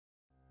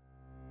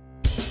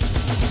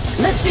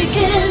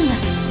begin.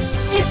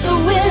 It's the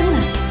win.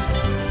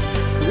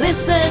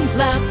 Listen,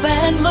 laugh,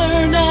 and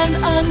learn and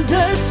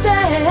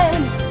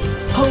understand.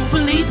 Hope,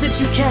 believe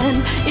that you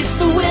can. It's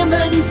the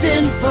Women's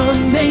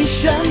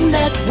Information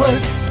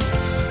Network.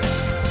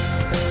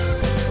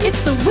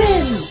 It's the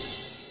win.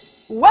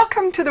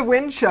 Welcome to the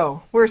Win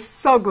Show. We're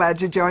so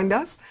glad you joined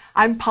us.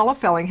 I'm Paula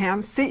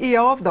Fellingham,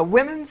 CEO of the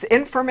Women's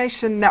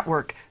Information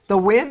Network,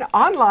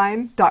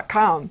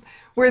 thewinonline.com.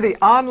 We're the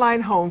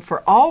online home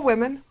for all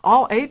women,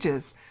 all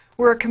ages.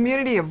 We're a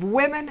community of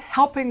women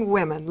helping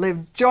women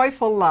live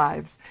joyful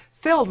lives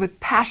filled with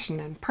passion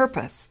and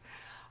purpose.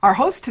 Our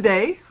hosts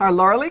today are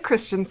Lauralee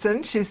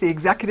Christiansen, she's the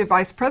Executive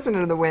Vice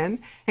President of the WIN,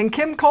 and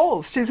Kim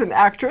Coles, she's an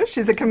actress,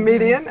 she's a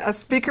comedian, a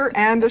speaker,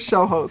 and a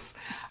show host.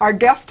 Our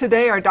guests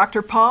today are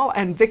Dr. Paul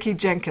and Vickie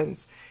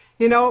Jenkins.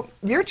 You know,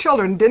 your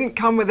children didn't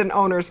come with an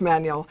owner's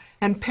manual,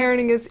 and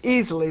parenting is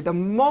easily the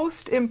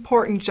most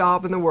important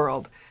job in the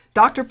world.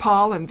 Dr.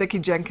 Paul and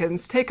Vickie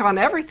Jenkins take on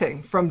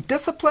everything from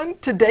discipline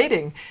to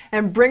dating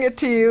and bring it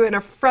to you in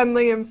a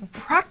friendly and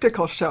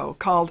practical show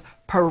called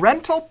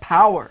Parental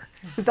Power.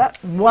 Is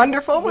that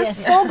wonderful? We're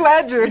so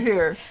glad you're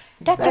here.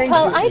 Dr.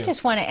 Paul, I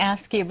just want to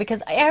ask you,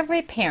 because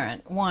every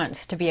parent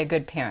wants to be a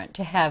good parent,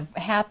 to have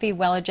happy,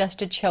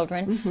 well-adjusted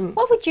children.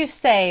 What would you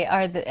say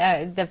are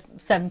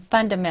some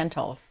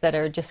fundamentals that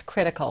are just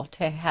critical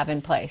to have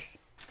in place?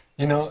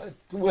 You know,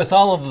 with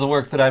all of the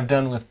work that I've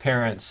done with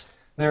parents,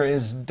 there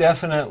is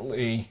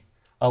definitely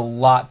a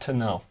lot to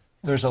know.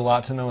 There's a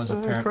lot to know as a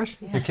parent.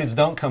 Your kids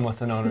don't come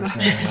with an owner's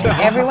manual.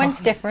 Everyone's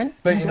different.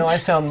 But, you know, I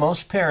found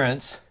most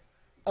parents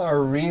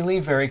are really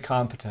very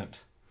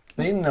competent.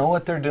 They know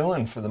what they're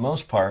doing for the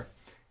most part.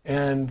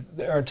 And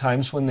there are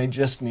times when they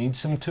just need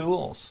some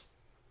tools,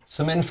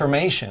 some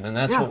information, and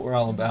that's what we're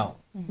all about.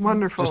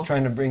 Wonderful. Just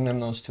trying to bring them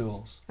those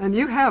tools. And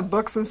you have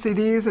books and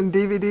CDs and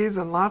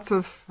DVDs and lots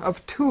of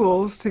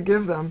tools to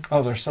give them.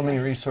 Oh, there's so many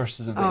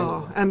resources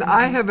available. Oh, and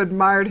I have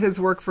admired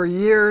his work for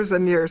years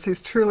and years. He's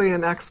truly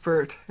an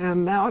expert.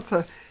 And now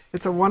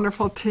it's a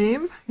wonderful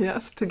team,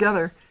 yes,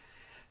 together.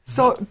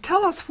 So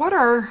tell us, what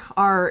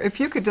are if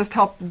you could just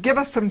help give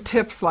us some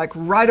tips, like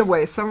right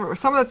away, some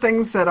of the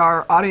things that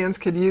our audience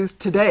could use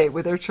today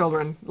with their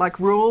children, like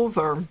rules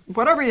or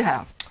whatever you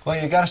have. Well,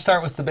 you got to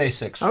start with the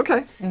basics.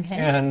 Okay.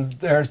 And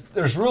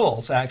there's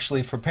rules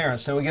actually for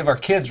parents. So we give our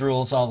kids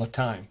rules all the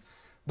time.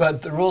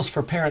 But the rules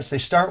for parents, they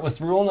start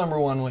with rule number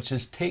 1, which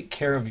is take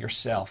care of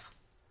yourself.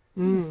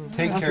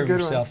 Take care of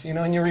yourself. You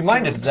know, and you're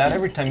reminded of that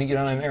every time you get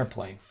on an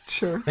airplane.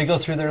 Sure. They go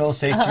through their little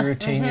safety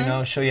routine, you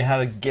know, show you how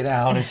to get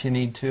out if you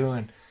need to,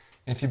 and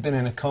if you've been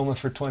in a coma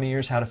for 20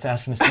 years, how to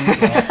fasten a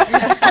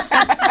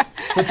seatbelt.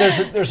 But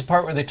there's a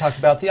part where they talk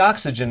about the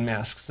oxygen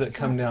masks that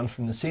come down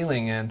from the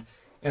ceiling, and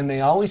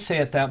they always say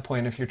at that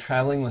point, if you're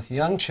traveling with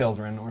young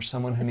children or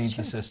someone who needs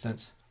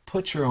assistance,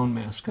 put your own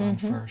mask on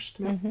first.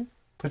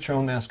 Put your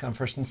own mask on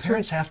first. And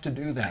parents have to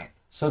do that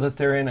so that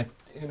they're in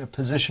a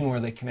position where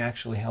they can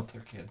actually help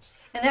their kids.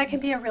 And that can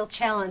be a real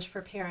challenge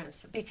for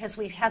parents, because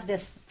we have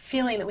this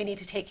feeling that we need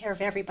to take care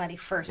of everybody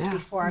first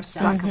before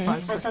ourselves.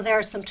 And so there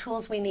are some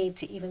tools we need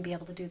to even be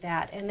able to do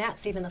that. And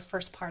that's even the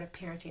first part of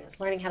parenting, is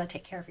learning how to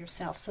take care of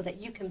yourself so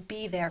that you can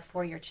be there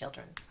for your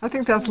children. I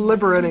think that's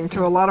liberating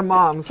to a lot of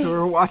moms who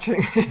are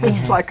watching.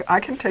 It's like,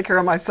 I can take care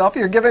of myself.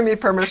 You're giving me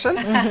permission.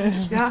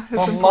 Yeah, it's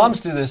important.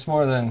 Moms do this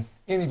more than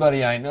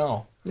anybody I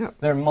know. Yep.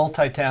 They're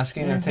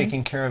multitasking. They're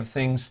taking care of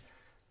things.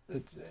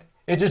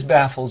 It just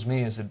baffles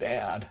me as a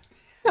dad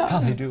how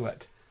they do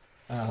it.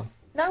 Now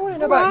I want to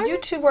know about you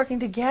two working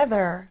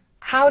together.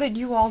 How did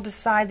you all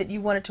decide that you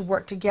wanted to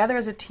work together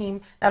as a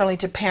team, not only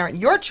to parent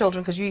your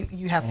children, because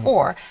you have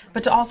 4,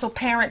 but to also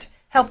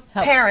help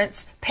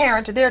parents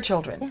parent their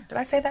children? Did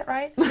I say that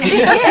right?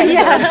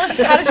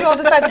 How did you all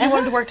decide that you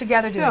wanted to work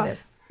together doing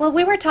this? Well,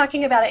 we were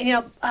talking about it. You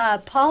know,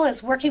 Paul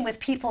is working with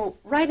people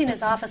right in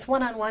his office,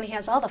 one-on-one. He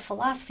has all the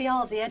philosophy,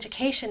 all of the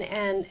education,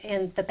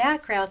 and the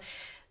background.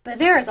 But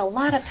there is a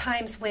lot of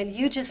times when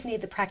you just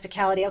need the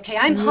practicality. Okay,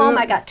 I'm home.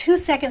 I got 2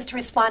 seconds to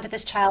respond to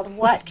this child.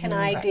 What can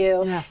I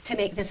do to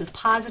make this as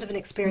positive an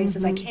experience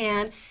as I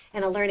can,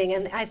 and a learning?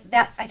 And I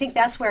think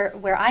that's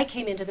where I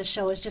came into the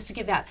show, is just to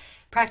give that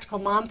practical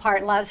mom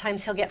part. A lot of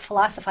times he'll get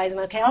philosophizing.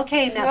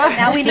 Okay,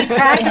 now we need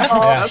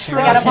practical.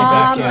 We got a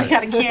mom, we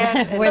got a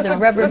kid. Where the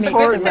rubber meets the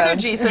road.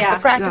 Synergy. So it's the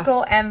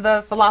practical and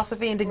the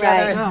philosophy, and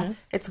together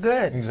it's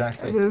good.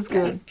 Exactly. It is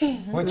good.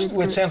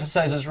 Which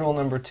emphasizes rule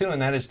number 2,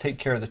 and that is take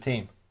care of the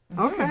team.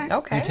 Okay.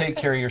 You take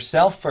care of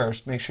yourself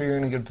first, make sure you're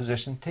in a good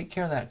position, take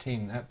care of that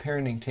team, that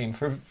parenting team.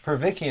 For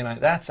Vickie and I,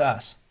 that's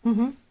us.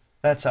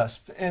 That's us.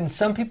 And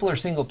some people are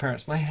single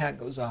parents. My hat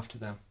goes off to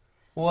them.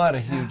 What a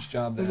huge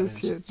job that is. It is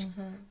huge.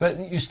 But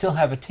you still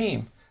have a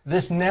team.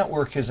 This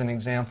network is an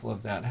example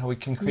of that, how we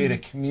can create a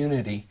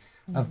community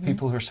of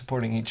people who are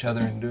supporting each other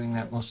and doing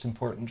that most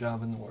important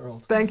job in the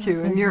world. Thank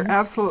you, and you're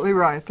absolutely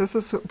right. This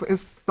is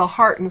the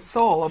heart and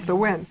soul of the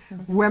WIN.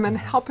 Women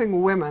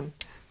helping women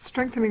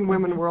Strengthening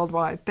Women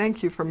Worldwide.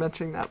 Thank you for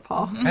mentioning that,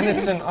 Paul. And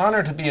it's an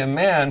honor to be a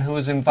man who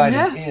is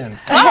invited in.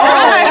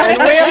 And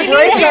we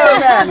embrace our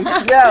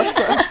men.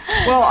 Yes.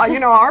 Well, you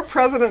know, our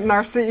president and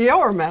our CEO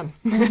are men.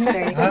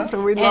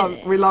 So we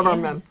love our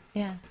men.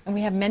 Yeah, and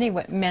we have many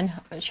men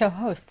show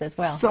hosts as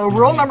well. So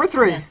rule number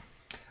 3.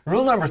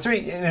 Rule number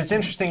 3, and it's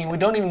interesting, we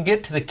don't even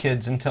get to the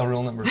kids until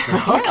rule number 3.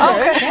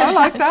 Okay, I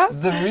like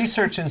that. The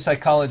research in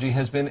psychology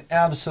has been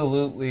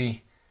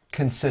absolutely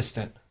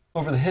consistent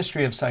over the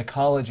history of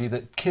psychology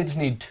that kids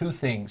need 2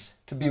 things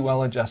to be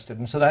well adjusted.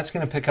 And so that's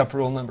going to pick up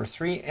rule number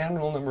 3 and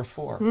rule number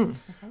 4.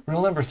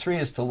 Rule number 3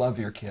 is to love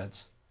your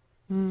kids.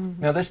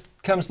 Now this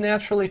comes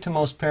naturally to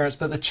most parents,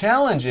 but the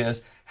challenge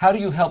is, how do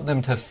you help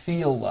them to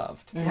feel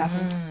loved?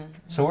 Yes.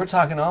 So we're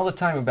talking all the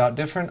time about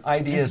different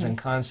ideas and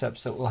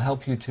concepts that will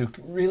help you to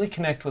really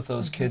connect with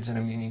those kids in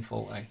a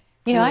meaningful way.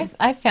 You know,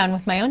 I've found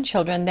with my own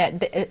children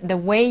that the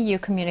way you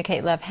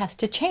communicate love has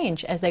to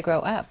change as they grow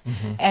up.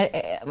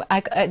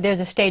 There's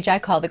a stage I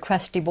call the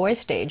crusty boy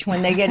stage,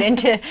 when they get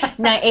into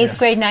 8th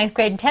grade, 9th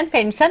grade, and 10th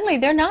grade, and suddenly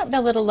they're not the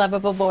little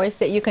lovable boys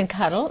that you can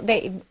cuddle,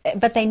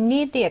 but they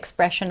need the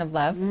expression of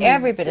love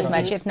every bit as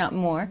much, if not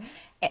more.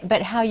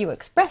 But how you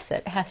express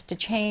it has to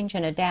change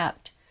and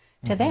adapt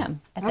to them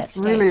at that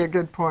stage. That's really a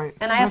good point.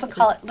 And I often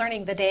call it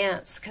learning the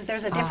dance, because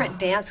there's a different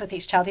dance with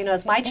each child. You know,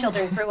 as my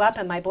children grew up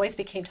and my boys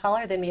became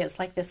taller than me, it's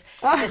like this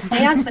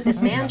dance with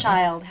this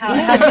man-child. How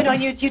you know,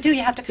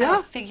 you have to kind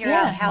of figure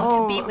out how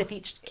to be with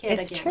each kid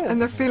It's again. true. And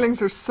their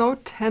feelings are so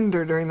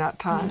tender during that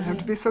time. You have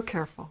to be so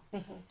careful.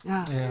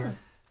 Yeah.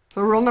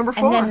 So rule number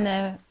 4. And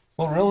then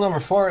Well, rule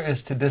number 4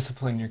 is to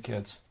discipline your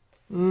kids.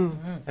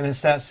 And it's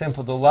that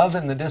simple, the love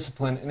and the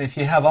discipline. And if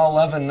you have all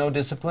love and no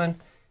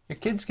discipline, your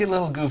kids get a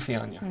little goofy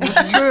on you.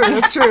 It's true,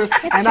 it's true.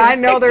 And I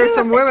know there are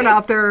some women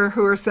out there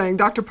who are saying,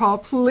 Dr. Paul,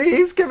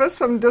 please give us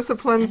some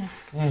discipline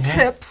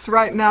tips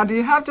right now. Do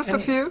you have just a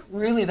few?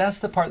 Really, that's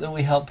the part that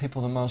we help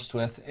people the most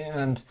with.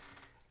 And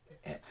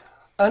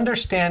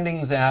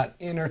understanding that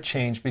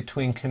interchange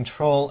between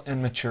control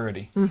and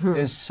maturity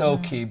is so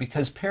key,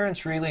 because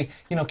parents really,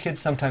 you know,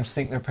 kids sometimes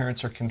think their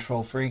parents are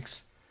control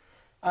freaks.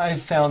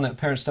 I've found that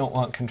parents don't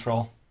want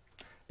control.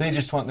 They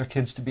just want their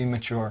kids to be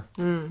mature.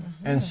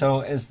 And so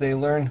as they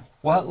learn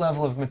what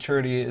level of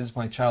maturity is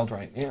my child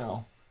right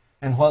now,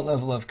 and what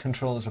level of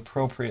control is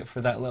appropriate for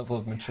that level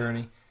of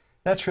maturity,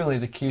 that's really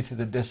the key to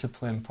the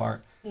discipline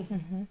part.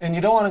 And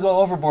you don't want to go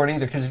overboard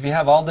either, because if you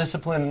have all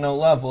discipline and no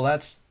love, well,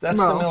 that's the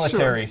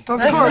military.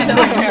 Sure. Of course,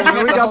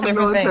 we got the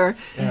military.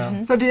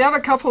 So do you have a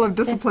couple of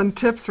discipline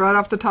tips right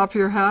off the top of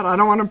your head? I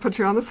don't want to put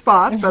you on the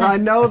spot, but I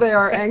know they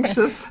are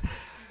anxious.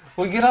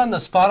 We get on the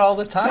spot all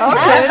the time.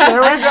 Okay,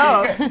 there we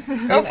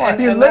go. Go for it.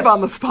 You live on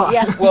the spot.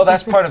 Yeah. Well,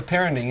 that's part of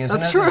parenting, isn't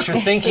That's it? true. That you're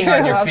thinking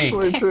on your feet.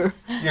 Absolutely true.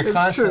 You're It's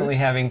constantly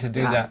true. having to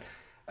do that.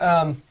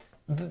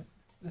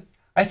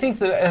 I think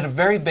that at a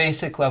very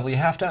basic level, you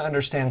have to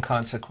understand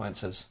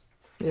consequences.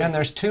 Yes. And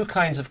there's 2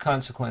 kinds of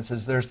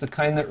consequences. There's the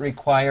kind that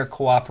require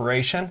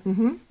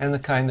cooperation and the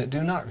kind that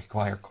do not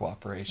require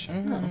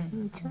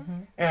cooperation. That's right.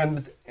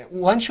 And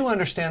once you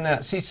understand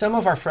that, see, some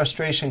of our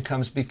frustration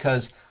comes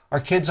because our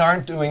kids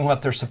aren't doing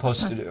what they're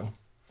supposed to do.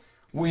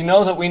 We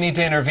know that we need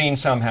to intervene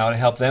somehow to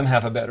help them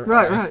have a better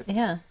life. Right.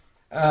 Yeah.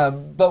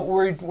 But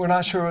we're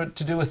not sure what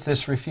to do with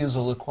this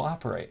refusal to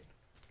cooperate.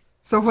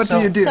 So what do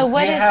you do? So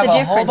what You is have the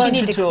a whole difference? You bunch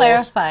need of to tools.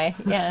 clarify.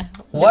 Yeah.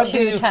 What the do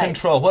 2 you types.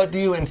 control? What do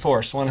you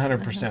enforce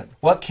 100%?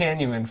 What can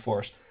you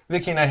enforce?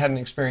 Vickie and I had an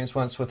experience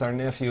once with our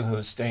nephew who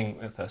was staying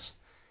with us.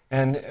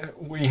 And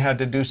we had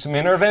to do some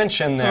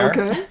intervention there.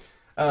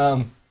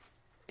 Okay.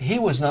 He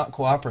was not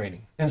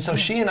cooperating. And so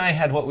she and I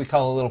had what we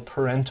call a little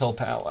parental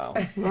powwow,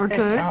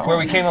 Okay. where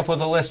we came up with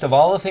a list of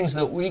all the things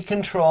that we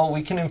control,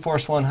 we can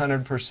enforce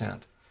 100%.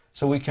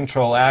 So we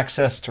control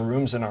access to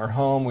rooms in our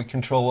home, we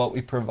control what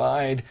we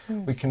provide,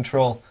 we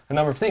control a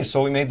number of things.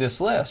 So we made this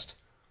list.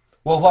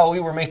 Well, while we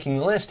were making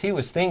the list, he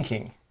was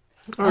thinking.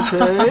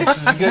 Okay. Which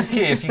is a good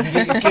key. If you can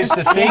get your kids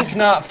to think,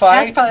 not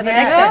fight. That's probably the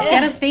next step. Get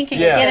them thinking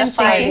Yes. instead of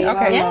fighting.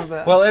 I love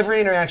that. Well, every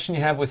interaction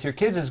you have with your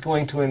kids is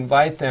going to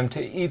invite them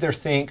to either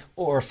think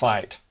or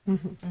fight.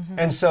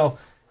 And so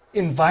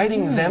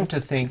inviting them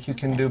to think you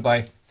can do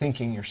by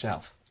thinking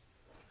yourself.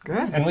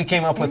 Good. And we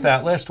came up with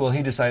that list. Well,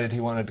 he decided he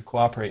wanted to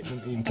cooperate in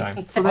the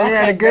meantime. So then you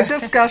had a good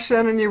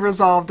discussion and you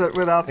resolved it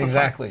without the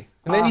Exactly.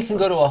 And then you can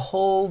go to a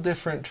whole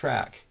different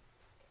track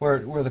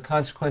where the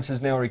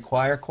consequences now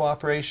require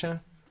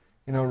cooperation.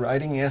 You know,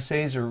 writing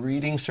essays or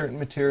reading certain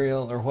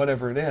material or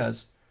whatever it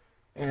is.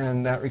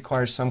 And that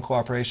requires some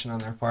cooperation on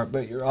their part.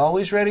 But you're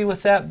always ready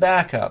with that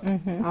backup I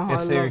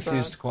if they love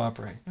refuse that. to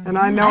cooperate. And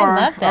I know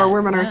I love that. our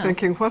women are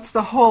thinking, what's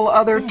the whole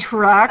other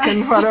track?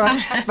 And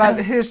but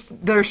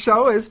their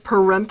show is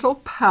Parental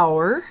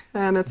Power,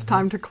 and it's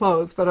time to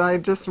close. But I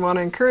just want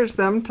to encourage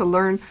them to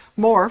learn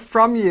more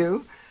from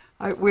you.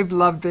 We've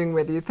loved being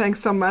with you.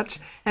 Thanks so much.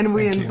 And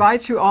we Thank you.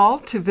 invite you all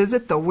to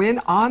visit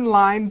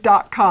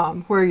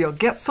thewinonline.com, where you'll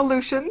get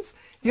solutions,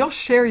 you'll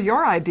share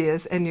your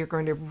ideas, and you're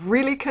going to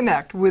really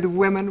connect with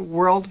women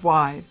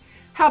worldwide.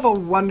 Have a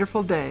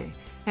wonderful day,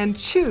 and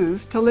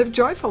choose to live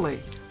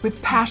joyfully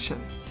with passion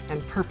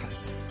and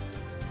purpose.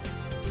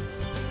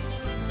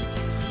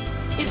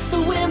 It's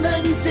the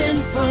Women's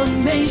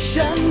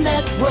Information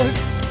Network.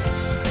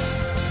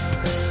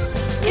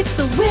 It's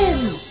the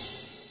win.